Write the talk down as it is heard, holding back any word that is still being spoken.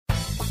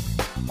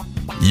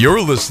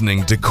You're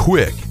listening to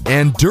Quick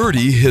and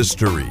Dirty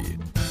History,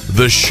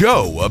 the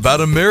show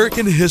about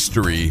American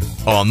history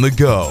on the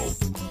go.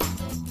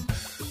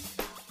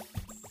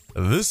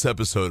 This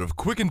episode of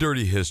Quick and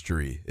Dirty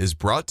History is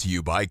brought to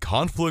you by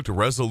Conflict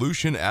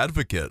Resolution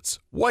Advocates.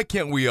 Why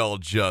can't we all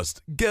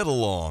just get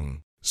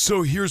along?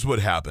 So here's what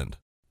happened.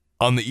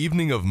 On the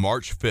evening of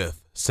March 5th,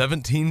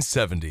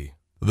 1770,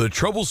 the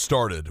trouble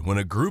started when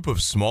a group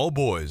of small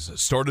boys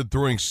started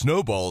throwing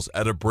snowballs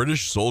at a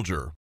British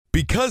soldier.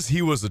 Because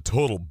he was a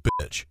total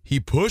bitch, he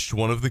pushed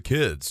one of the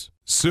kids.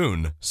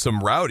 Soon,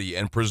 some rowdy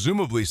and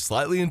presumably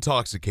slightly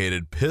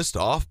intoxicated, pissed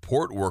off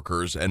port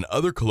workers and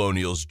other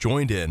colonials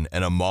joined in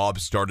and a mob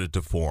started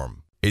to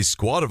form. A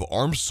squad of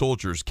armed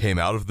soldiers came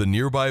out of the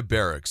nearby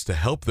barracks to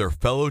help their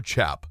fellow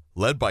chap,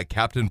 led by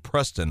Captain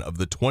Preston of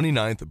the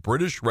 29th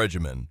British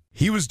Regiment.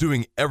 He was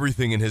doing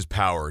everything in his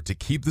power to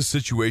keep the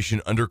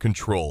situation under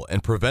control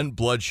and prevent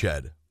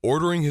bloodshed,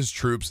 ordering his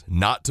troops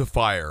not to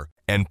fire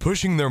and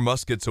pushing their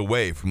muskets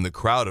away from the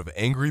crowd of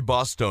angry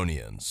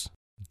Bostonians.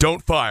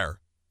 Don't fire!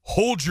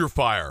 Hold your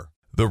fire!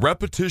 The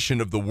repetition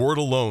of the word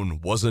alone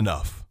was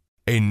enough.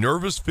 A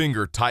nervous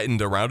finger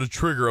tightened around a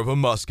trigger of a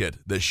musket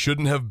that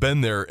shouldn't have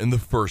been there in the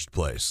first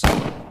place.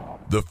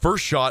 The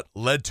first shot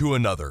led to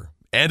another,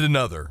 and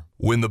another.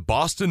 When the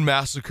Boston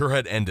Massacre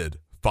had ended,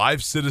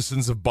 5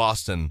 citizens of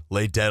Boston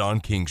lay dead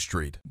on King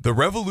Street. The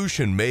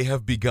revolution may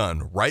have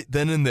begun right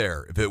then and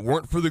there if it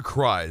weren't for the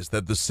cries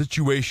that the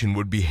situation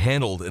would be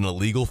handled in a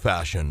legal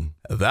fashion.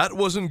 That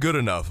wasn't good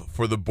enough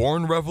for the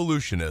born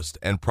revolutionist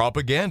and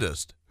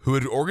propagandist who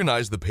had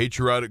organized the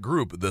patriotic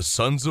group the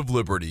Sons of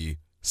Liberty,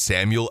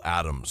 Samuel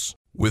Adams.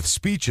 With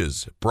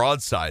speeches,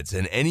 broadsides,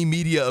 and any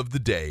media of the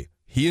day,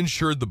 he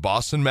ensured the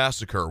Boston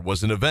Massacre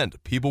was an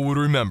event people would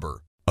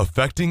remember,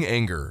 affecting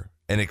anger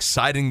and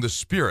exciting the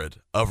spirit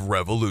of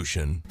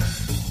revolution.